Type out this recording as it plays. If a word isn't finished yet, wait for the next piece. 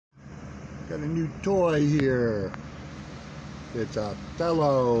Got a new toy here. It's a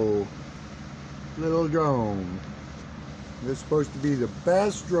Tello little drone. This is supposed to be the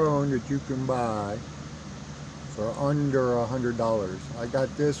best drone that you can buy for under $100. I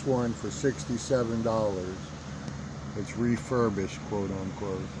got this one for $67. It's refurbished, quote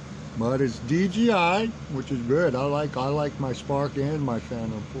unquote. But it's DJI, which is good. I like my Spark and my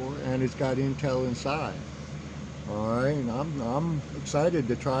Phantom 4, and it's got Intel inside. All right, and I'm excited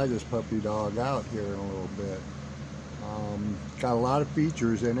to try this puppy dog out here in a little bit. Got a lot of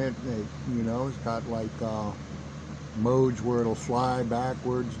features in it. It's got like modes where it'll fly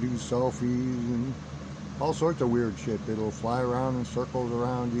backwards, do selfies, and all sorts of weird shit. It'll fly around in circles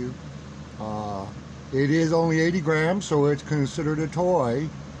around you. It is only 80 grams, so it's considered a toy.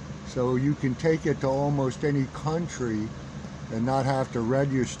 So you can take it to almost any country and not have to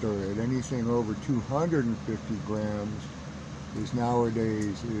register it. Anything over 250 grams is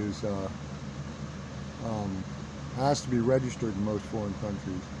nowadays has to be registered in most foreign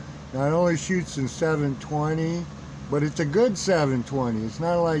countries. Now it only shoots in 720, but it's a good 720. It's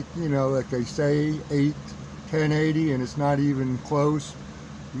not like, like they say 1080, and it's not even close.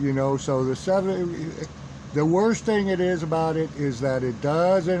 So the worst thing it is about it is that it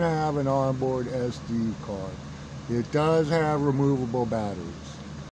doesn't have an onboard SD card. It does have removable batteries.